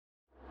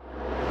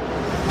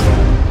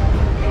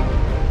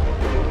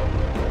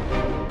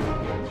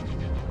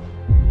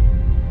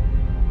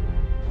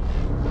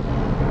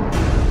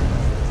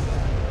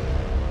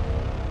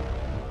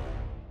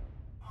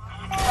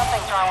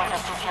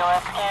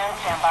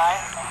by.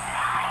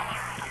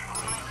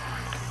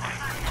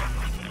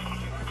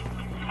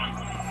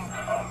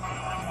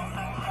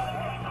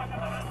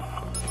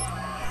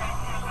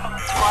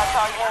 Squad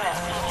car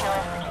units,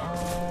 feature.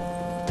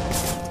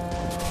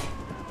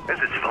 This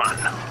is fun.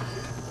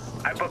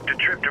 I booked a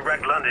trip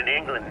direct London,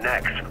 England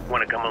next.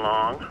 Want to come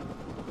along?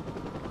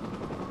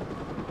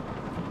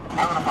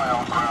 Notify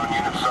all ground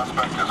units.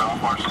 Suspect is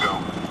off our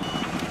scope.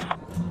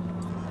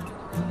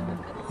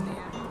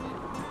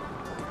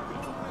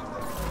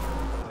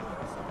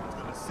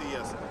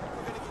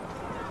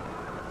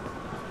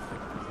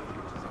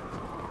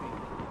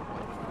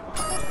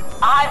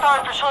 A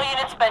high-powered patrol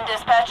unit's been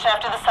dispatched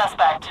after the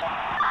suspect.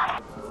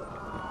 I'm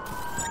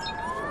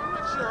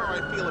not sure how I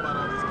feel about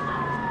all these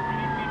cars.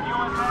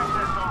 U.S.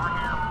 access over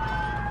here.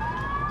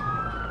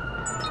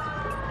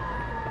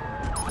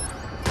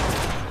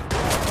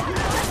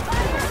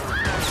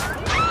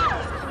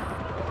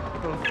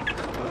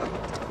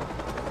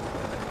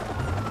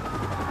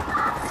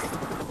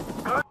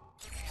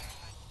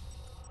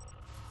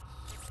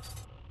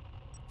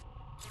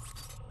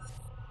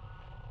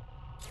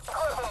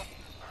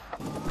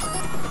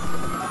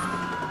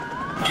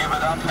 Give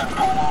it up and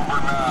pull over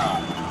now.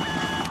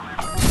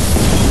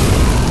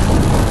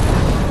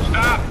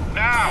 Stop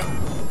now!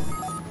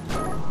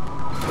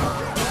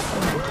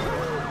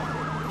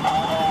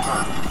 Pull over.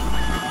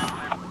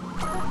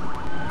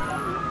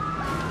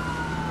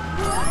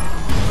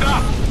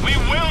 Stop! We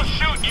will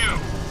shoot you!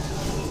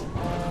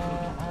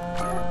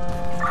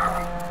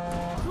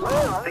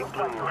 Think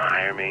Blue will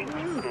hire me?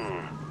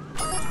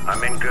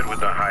 I'm in good with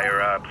the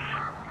higher-ups.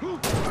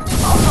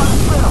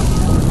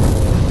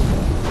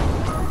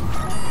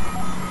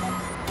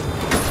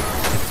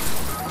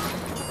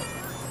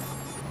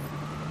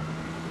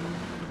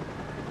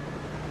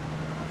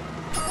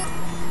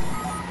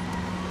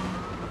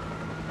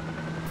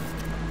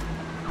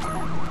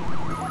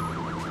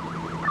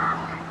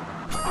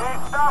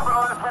 Stop it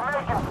unless we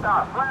make him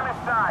stop. Slam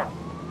inside.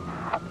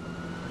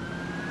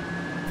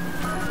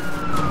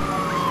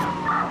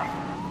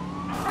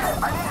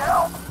 I need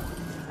help.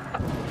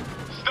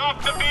 Stop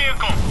the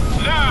vehicle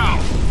now.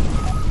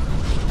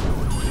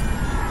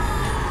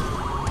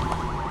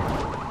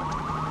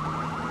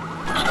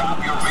 Stop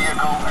your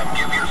vehicle and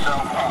give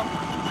yourself up.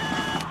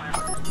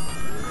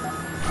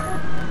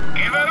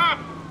 Give it up.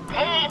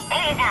 Pull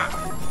over.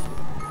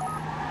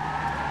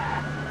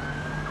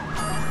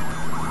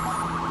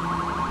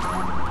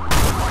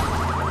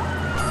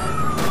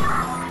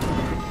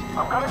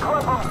 I'm gonna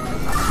clip him!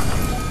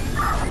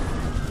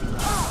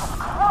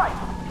 Christ!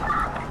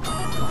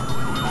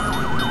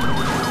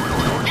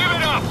 Give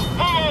it up!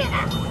 Pull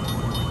over!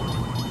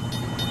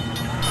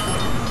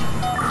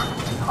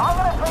 I'm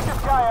gonna take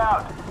this guy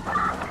out!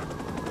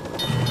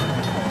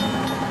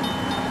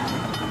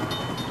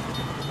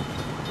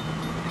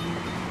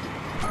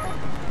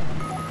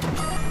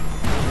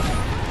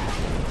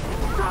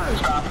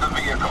 Stop the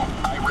vehicle.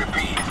 I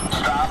repeat,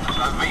 stop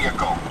the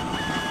vehicle.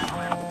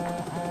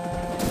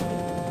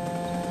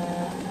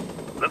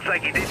 Looks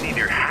like you didn't need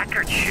your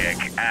hacker chick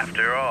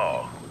after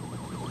all.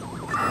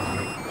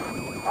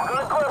 We're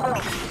gonna clip him!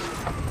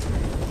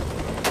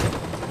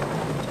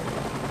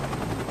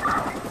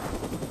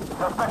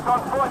 Suspect on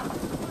foot!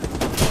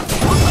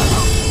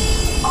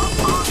 I'm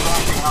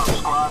contacting our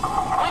squad.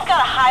 We've got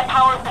a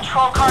high-powered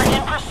patrol car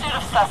in pursuit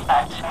of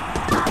suspect.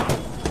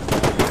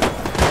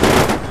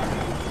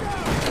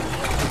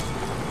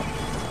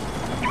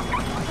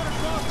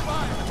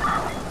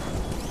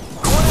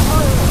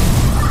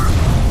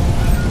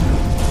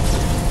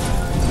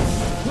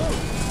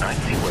 I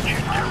see what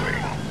you're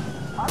doing.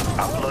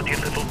 Upload your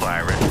little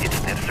virus, it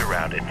sniffs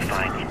around and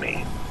finds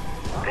me.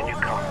 Then you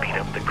come beat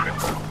up the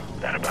cripple.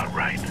 That about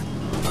right?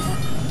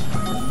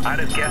 I'd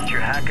have guessed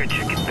your hacker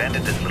chick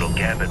invented this little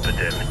gambit, but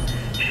then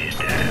she's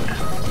dead.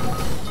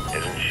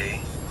 Isn't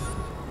she?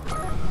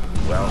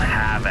 Well,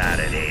 have at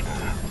it,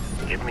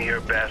 Aiden. Give me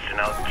your best and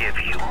I'll give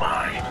you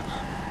mine.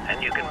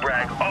 And you can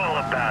brag all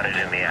about it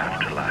in the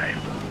afterlife.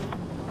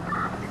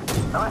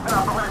 Now listen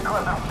up, we're gonna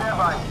clip him. Stand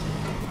by.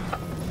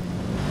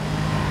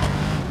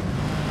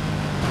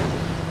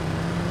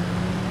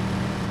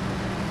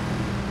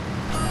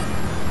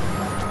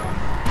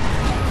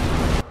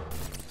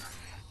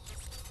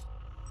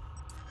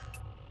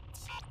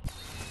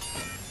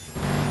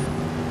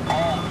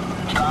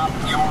 Stop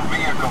your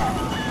vehicle.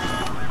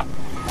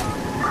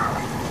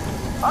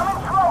 I'm in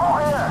trouble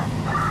here!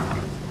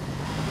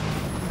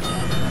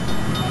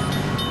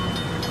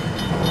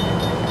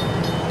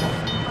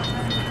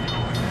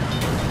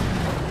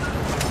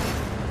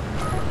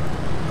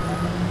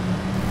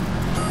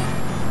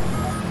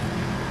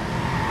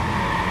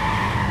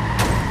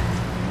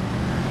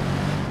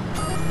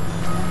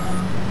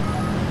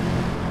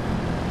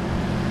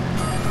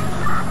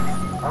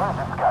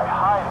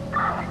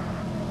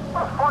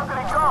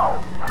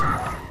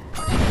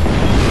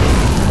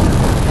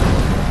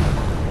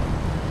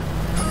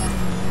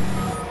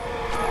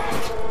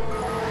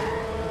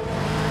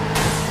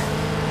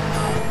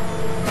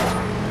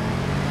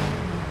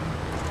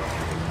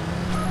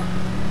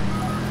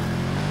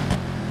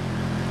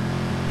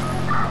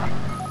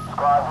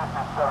 Squad, this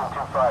is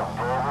 725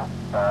 David.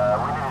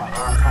 We need an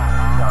APC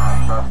on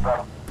the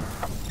suspect.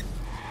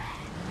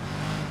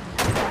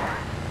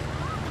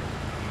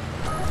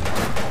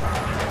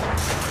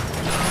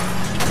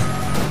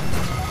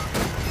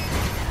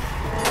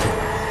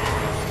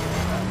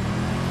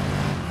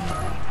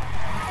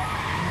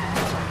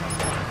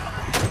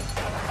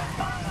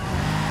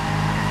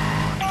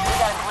 We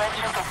got a glitch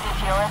with the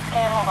CTOS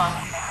scan. Hold on.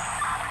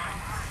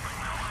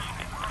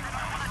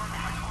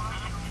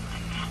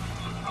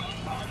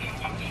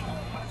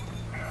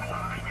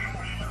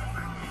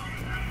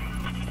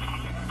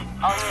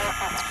 All units,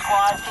 this is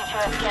squad.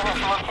 CTOS scan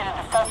has located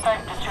the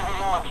suspect.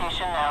 Distributing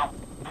location now.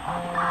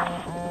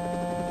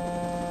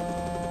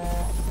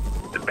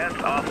 The best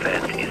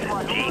offense is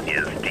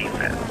ingenious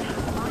defense.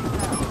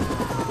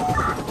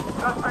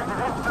 Suspect is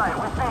inside.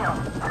 We see him.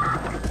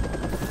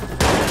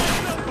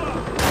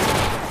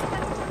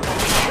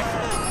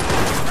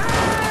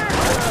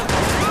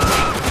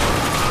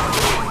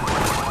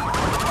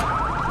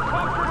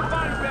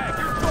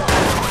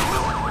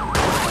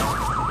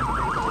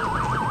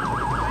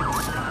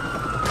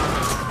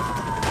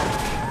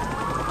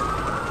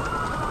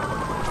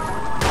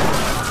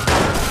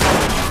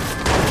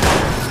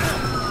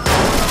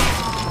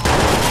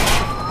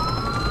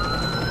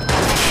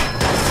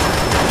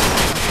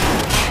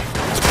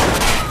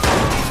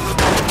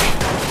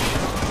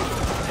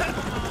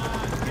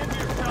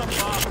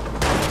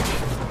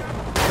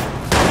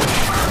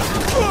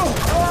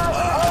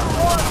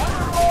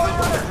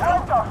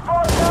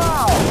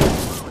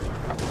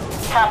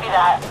 Copy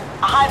that.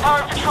 A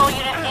high-powered patrol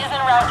unit is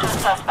en route to the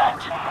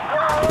suspect.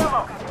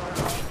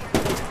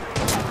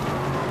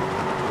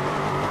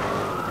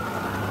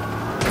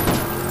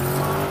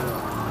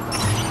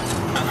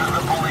 This is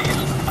the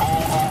police.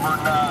 Pull over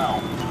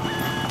now.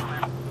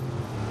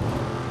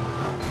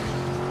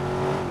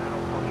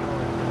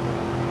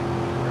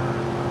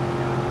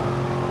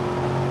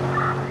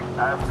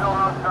 Still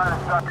no sign of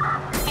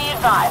suspect. Be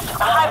advised,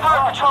 a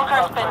high-powered patrol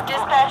car has been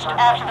dispatched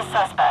after the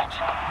suspect.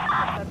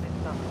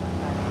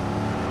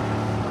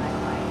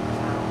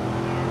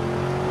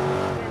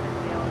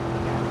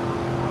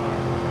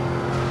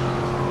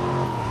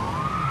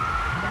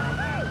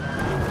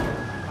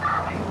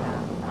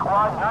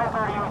 Squad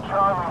 938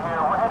 Charlie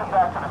here. We're headed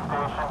back to the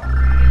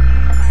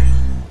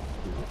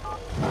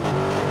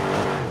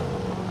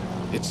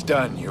station. It's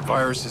done. Your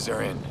viruses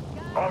are in.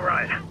 All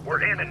right,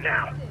 we're in it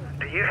now.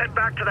 You head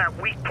back to that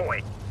weak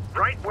point,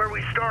 right where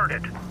we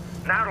started.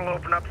 Now it'll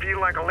open up for you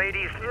like a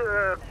lady's...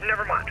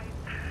 never mind.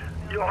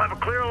 You'll have a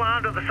clear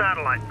line to the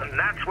satellite, and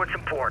that's what's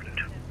important.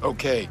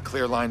 Okay,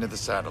 clear line to the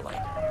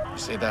satellite. You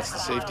say that's the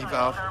safety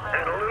valve?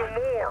 And a little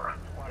more.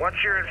 Once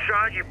you're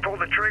inside, you pull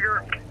the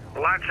trigger,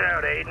 lights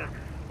out, Aiden.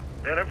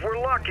 And if we're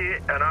lucky,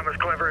 and I'm as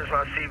clever as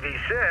my CV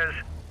says,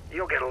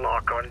 you'll get a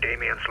lock on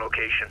Damien's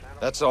location.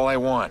 That's all I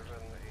want.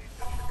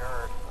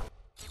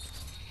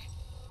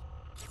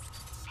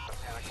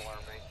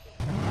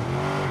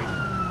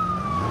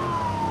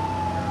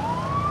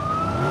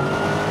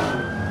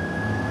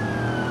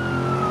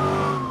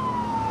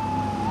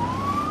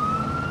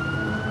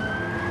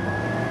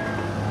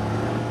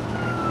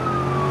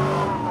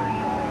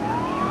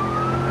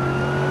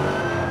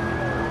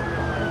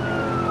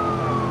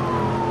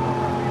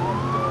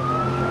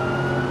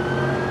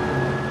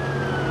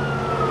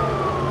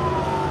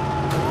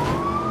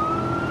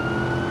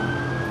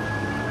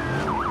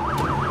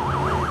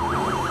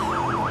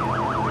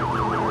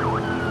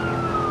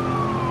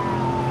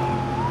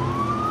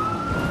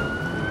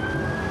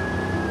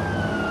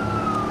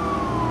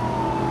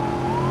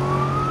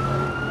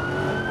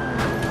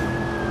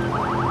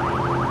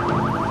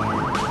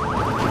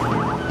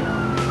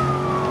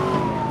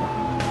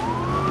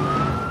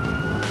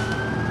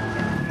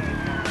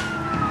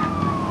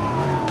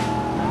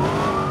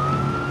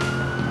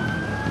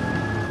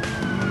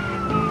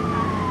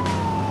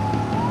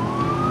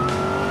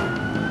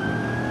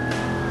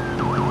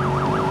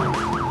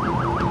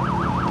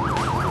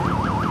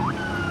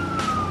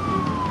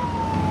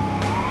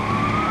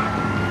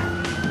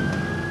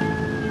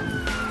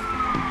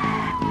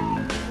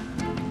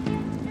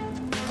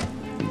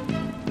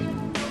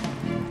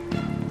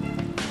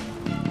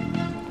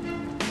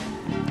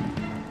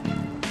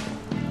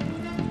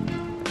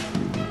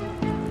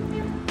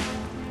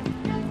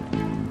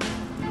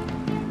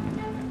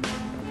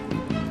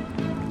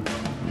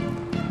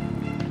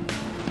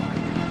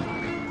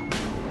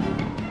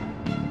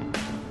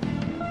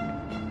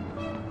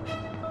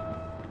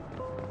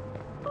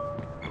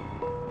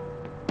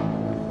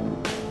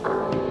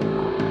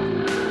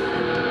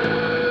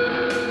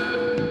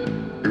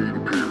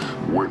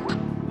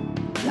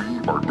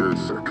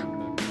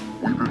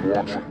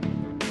 watching.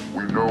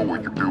 We know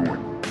what you're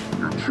doing.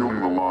 You're killing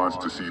the lines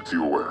to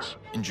CTOS.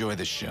 Enjoy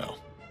the show.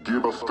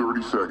 Give us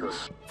 30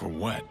 seconds. For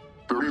what?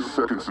 30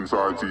 seconds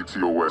inside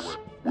CTOS,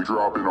 we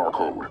drop in our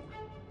code.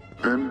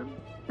 Then,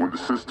 when the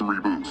system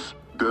reboots,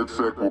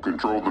 DedSec will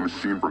control the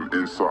machine from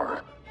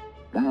inside.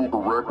 We will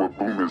correct what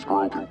Boom has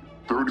broken.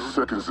 30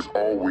 seconds is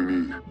all we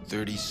need.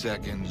 30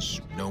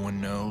 seconds, no one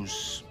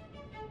knows?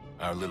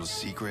 Our little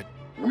secret?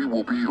 We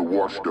will be the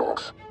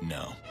watchdogs.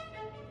 No.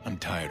 I'm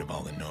tired of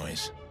all the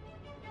noise.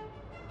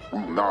 We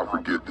will not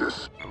forget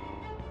this.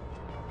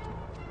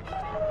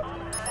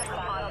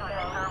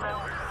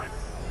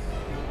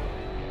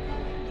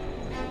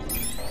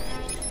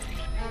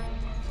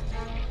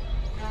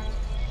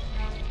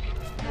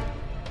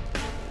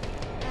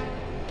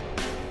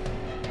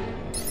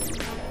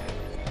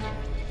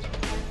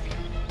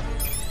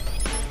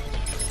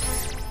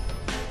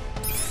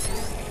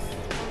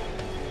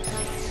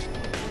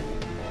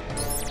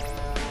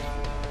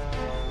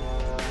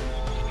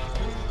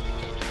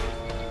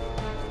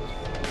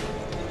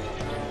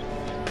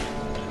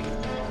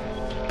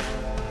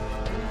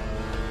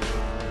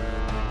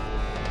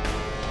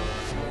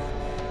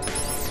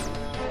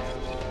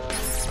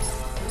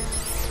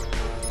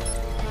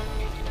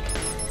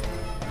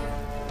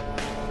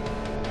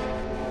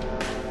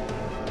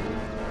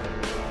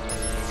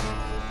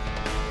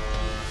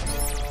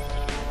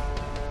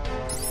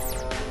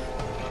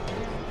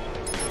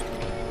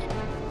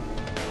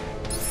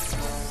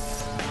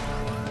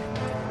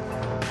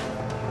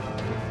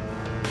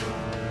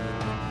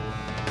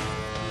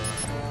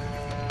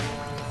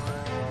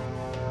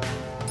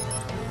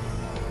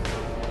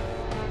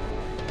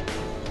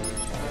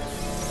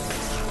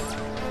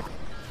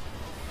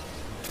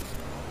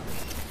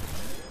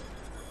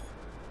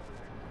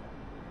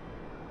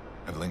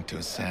 I've linked to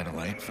a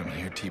satellite. From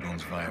here,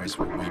 T-Bone's virus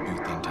will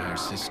reboot the entire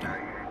system.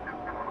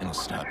 It'll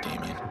stop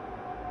Damien.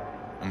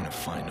 I'm gonna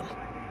find him.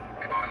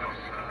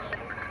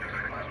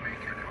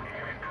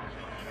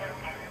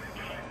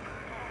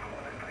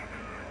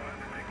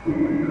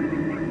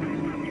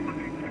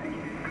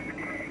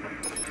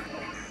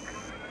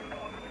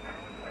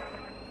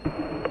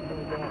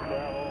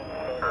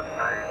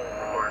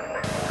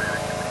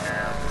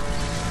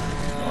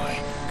 My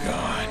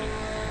God.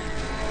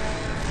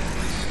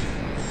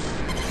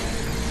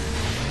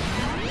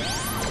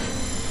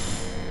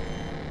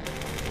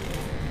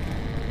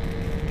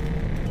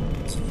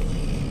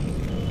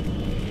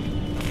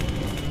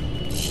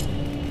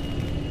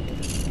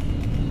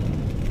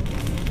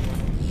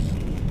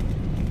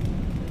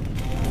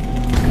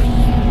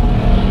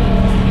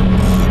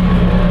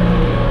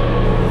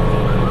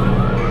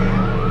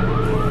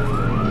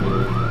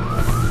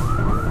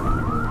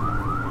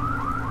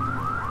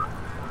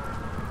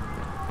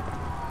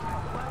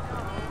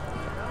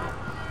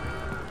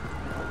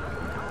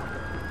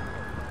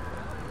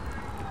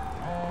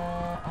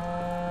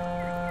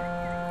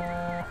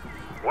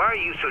 Why are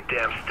you so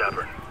damn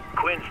stubborn?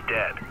 Quinn's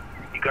dead.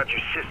 You got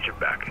your sister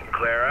back, and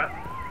Clara?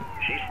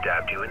 She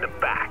stabbed you in the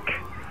back.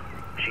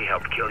 She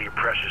helped kill your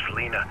precious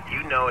Lena.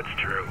 You know it's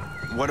true.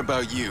 What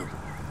about you?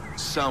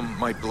 Some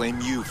might blame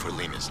you for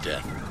Lena's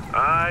death.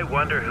 I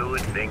wonder who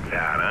would think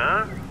that,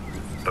 huh?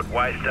 But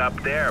why stop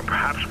there?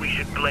 Perhaps we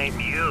should blame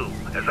you.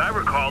 As I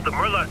recall, the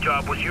Murloc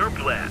job was your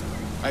plan.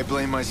 I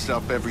blame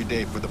myself every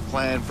day for the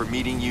plan, for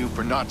meeting you,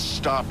 for not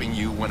stopping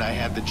you when I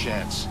had the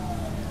chance.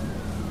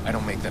 I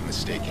don't make that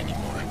mistake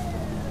anymore.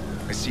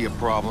 I see a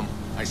problem,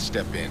 I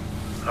step in.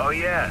 Oh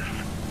yes,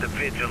 the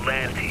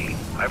vigilante.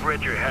 I've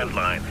read your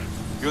headlines.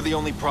 You're the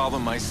only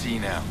problem I see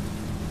now,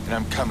 and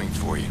I'm coming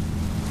for you.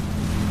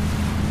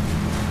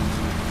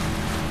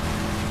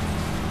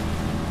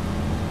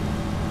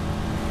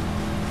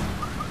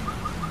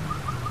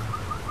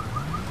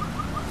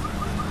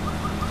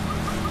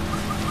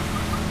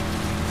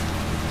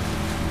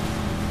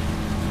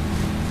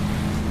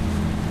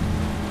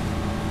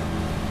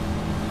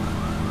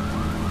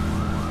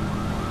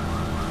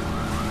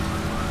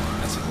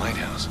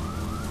 Lighthouse.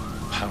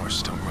 Power's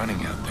still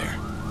running out there.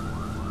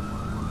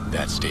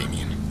 That's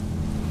Damien.